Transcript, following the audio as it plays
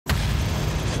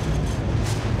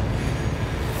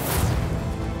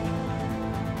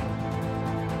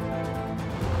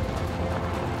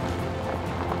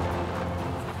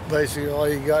Basically, all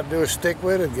you got to do is stick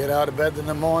with it, get out of bed in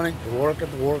the morning, work it,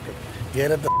 get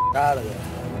it the out of there.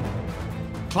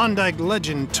 Klondike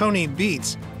legend Tony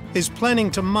Beets is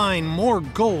planning to mine more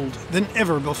gold than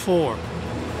ever before.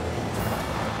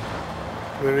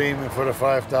 We're aiming for the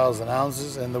 5,000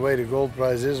 ounces, and the way the gold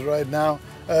price is right now,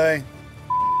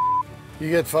 you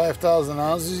get 5,000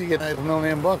 ounces, you get $8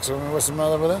 million bucks. I mean, what's the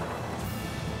matter with that?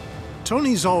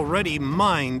 Tony's already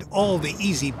mined all the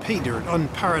easy pay dirt on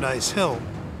Paradise Hill.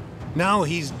 Now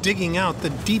he's digging out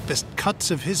the deepest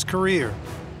cuts of his career,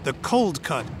 the cold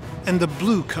cut and the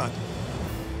blue cut.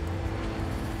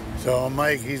 So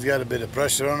Mike, he's got a bit of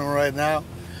pressure on him right now.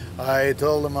 I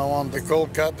told him I want the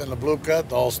cold cut and the blue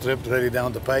cut all stripped, ready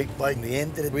down to pike by the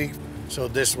end of the week. So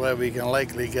this way we can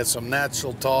likely get some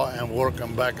natural thaw and work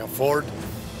them back and forth.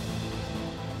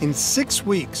 In 6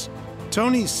 weeks,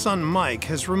 Tony's son Mike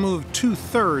has removed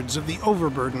 2/3 of the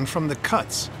overburden from the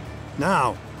cuts.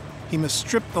 Now, he must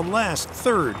strip the last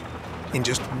third in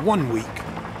just 1 week.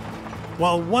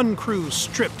 While one crew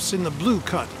strips in the blue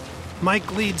cut, Mike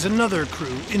leads another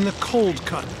crew in the cold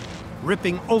cut,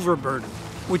 ripping overburden,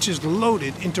 which is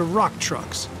loaded into rock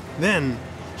trucks, then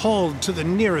hauled to the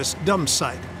nearest dump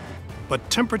site. But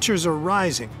temperatures are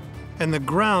rising, and the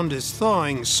ground is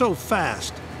thawing so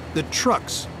fast, the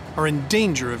trucks are in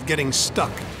danger of getting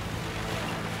stuck.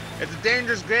 It's a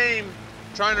dangerous game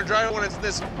trying to drive when it's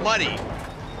this muddy.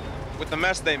 With the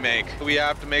mess they make, we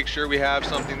have to make sure we have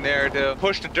something there to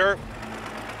push the dirt.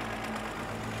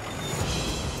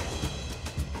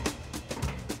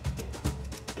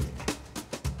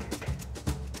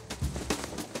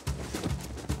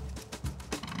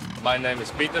 My name is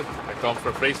Peter. I come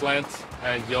from Friesland.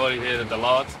 I enjoy it a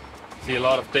lot. See a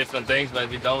lot of different things that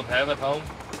we don't have at home.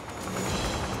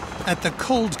 At the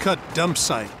cold cut dump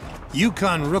site,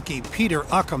 Yukon rookie Peter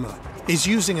Akama is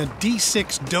using a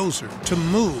D6 dozer to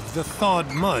move the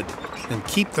thawed mud and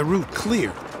keep the route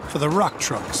clear for the rock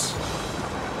trucks.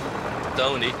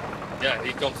 Tony, yeah,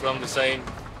 he comes from the same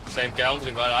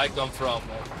country where I come from.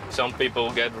 Some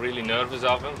people get really nervous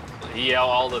of him. He yells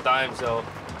all the time, so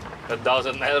it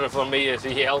doesn't matter for me if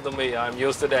he yelled at me. I'm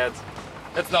used to that.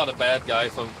 It's not a bad guy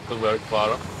to work for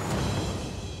him.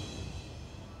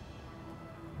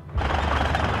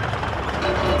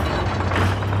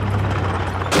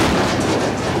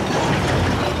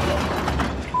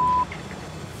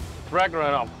 Track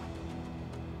run up.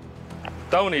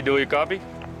 Tony, do you copy?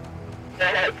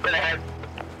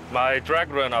 My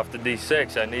track run off the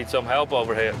D6. I need some help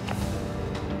over here.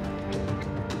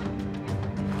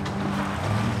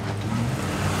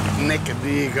 Nick, do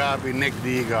you copy? Nick, do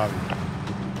you copy?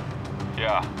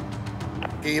 Yeah.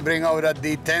 Can you bring over that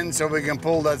D10 so we can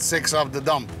pull that 6 off the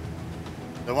dump?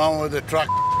 The one with the truck.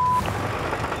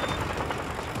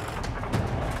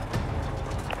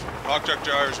 Rock truck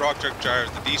gyres,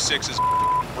 the D6 is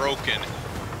broken.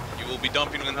 You will be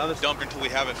dumping another dump until we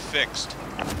have it fixed.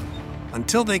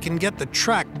 Until they can get the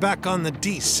track back on the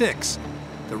D6,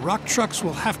 the rock trucks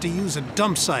will have to use a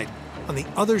dump site on the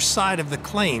other side of the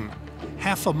claim,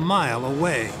 half a mile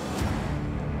away.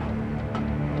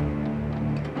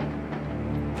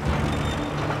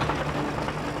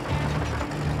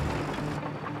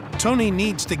 Tony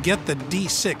needs to get the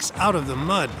D6 out of the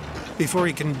mud before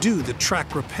he can do the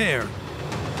track repair.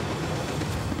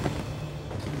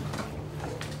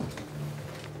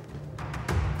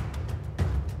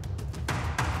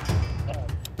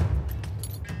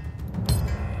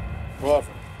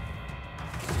 Perfect.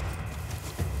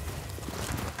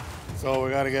 So we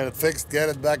gotta get it fixed, get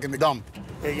it back in the dump.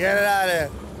 Hey, get it out of there.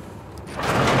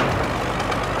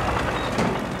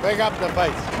 Pick up the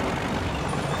base.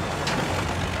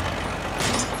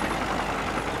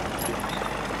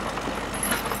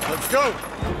 Let's go.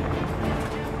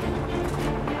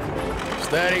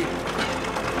 Steady.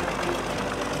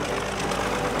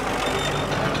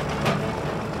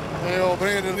 And we'll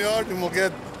bring it to the yard and we'll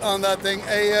get on that thing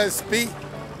ASP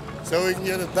so we can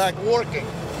get it back working.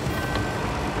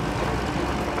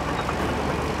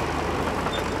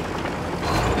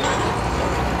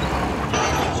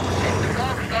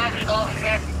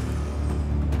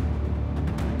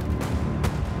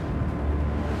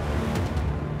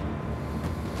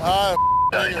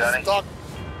 Stuck.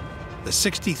 The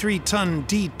 63-ton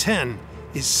D10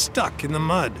 is stuck in the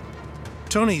mud.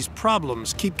 Tony's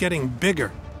problems keep getting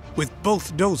bigger, with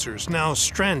both dozers now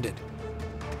stranded.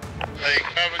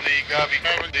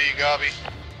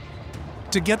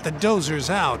 To get the dozers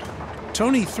out,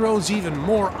 Tony throws even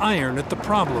more iron at the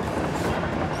problem.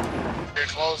 You're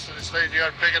close to the stage, you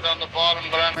gotta pick it on the bottom,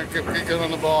 but I'm gonna keep it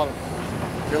on the bottom.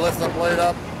 You lift the blade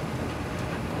up,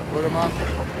 put them on.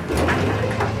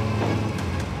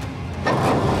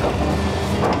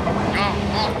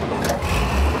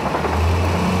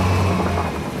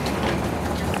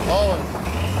 Hold it.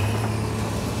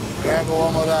 Grab it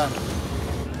one more time.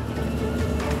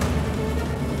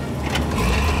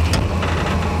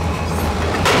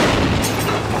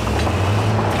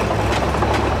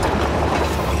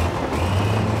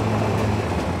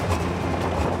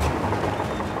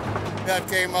 That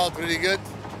came out pretty good.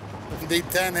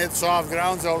 D10 hit soft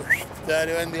ground, so that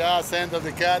in the arse end of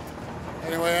the cat.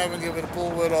 Anyway, I haven't given it a pull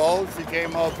with a hose. He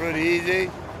came out pretty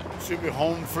easy. Should be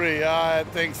home free. Yeah, I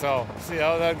think so. See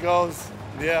how that goes?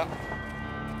 Yeah.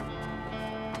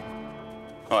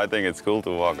 Oh, I think it's cool to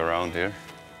walk around here.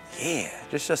 Yeah,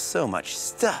 there's just so much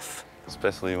stuff.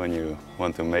 Especially when you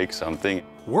want to make something.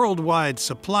 Worldwide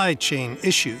supply chain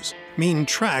issues mean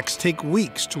tracks take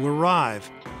weeks to arrive.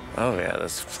 Oh yeah,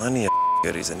 there's plenty of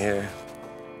goodies in here.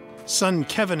 Son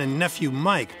Kevin and nephew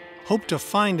Mike hope to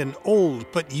find an old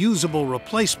but usable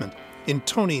replacement in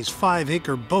Tony's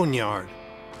 5-acre boneyard.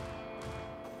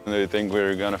 Do you think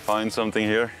we're gonna find something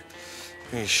here?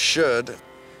 We should.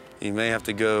 You may have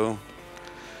to go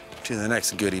to the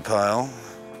next goodie pile.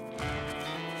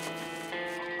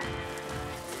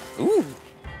 Ooh.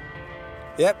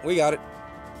 Yep, we got it.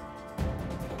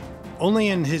 Only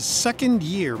in his second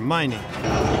year mining,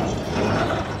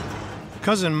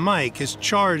 Cousin Mike is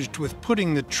charged with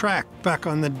putting the track back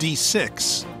on the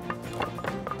D6.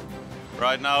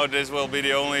 Right now, this will be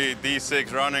the only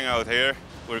D6 running out here.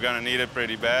 We're gonna need it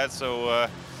pretty bad, so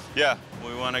yeah,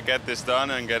 we wanna get this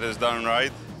done and get this done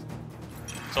right.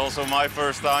 It's also my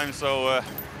first time, so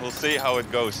we'll see how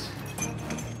it goes.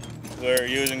 We're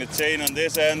using the chain on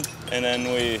this end, and then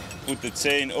we put the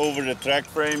chain over the track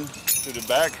frame to the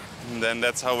back, and then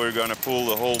that's how we're gonna pull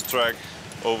the whole track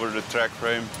over the track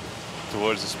frame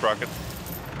towards the sprocket.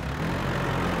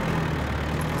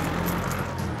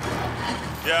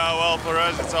 Yeah, well, for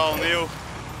us, it's all new.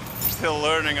 We're still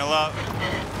learning a lot.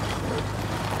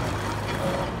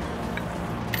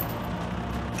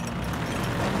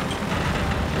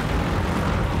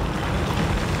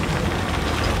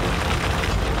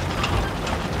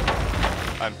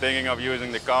 I'm thinking of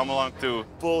using the Camelon to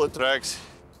pull the tracks.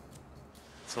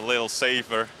 It's a little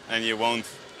safer and you won't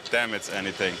damage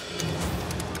anything.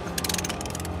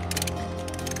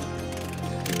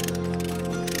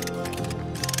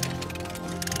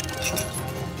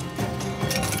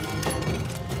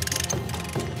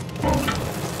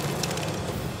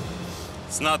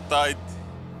 It's not tight.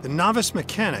 The novice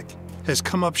mechanic has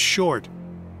come up short.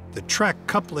 The track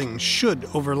couplings should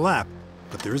overlap,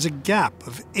 but there is a gap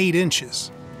of 8 inches.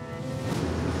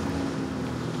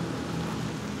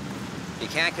 You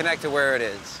can't connect to where it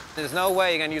is. There's no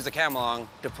way you're gonna use the Camelon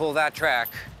to pull that track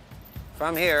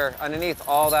from here underneath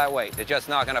all that weight. It's just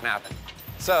not gonna happen.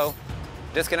 So,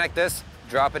 disconnect this,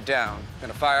 drop it down.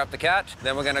 Gonna fire up the cat,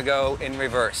 then we're gonna go in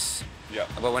reverse. Yeah.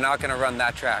 But we're not gonna run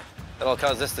that track. That'll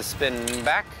cause this to spin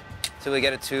back till we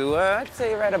get it to, I'd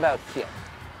say right about here.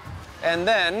 And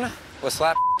then we'll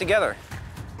slap together.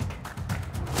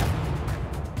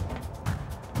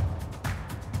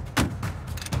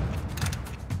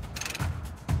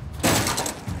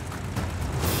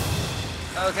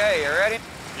 Okay, you ready?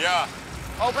 Yeah.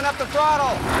 Open up the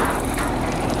throttle.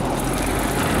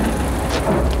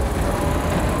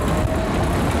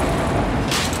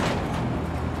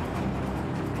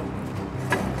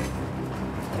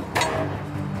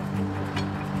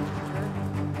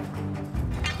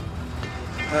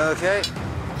 Okay.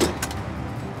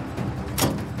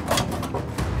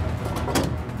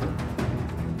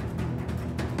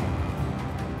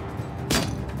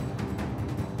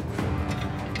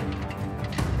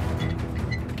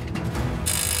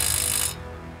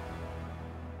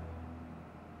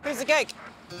 Piece of cake.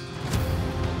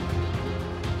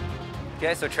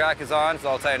 Okay, so track is on, it's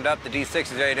all tightened up. The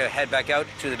D6 is ready to head back out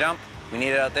to the dump. We need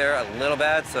it out there a little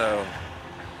bad, so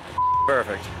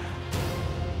perfect.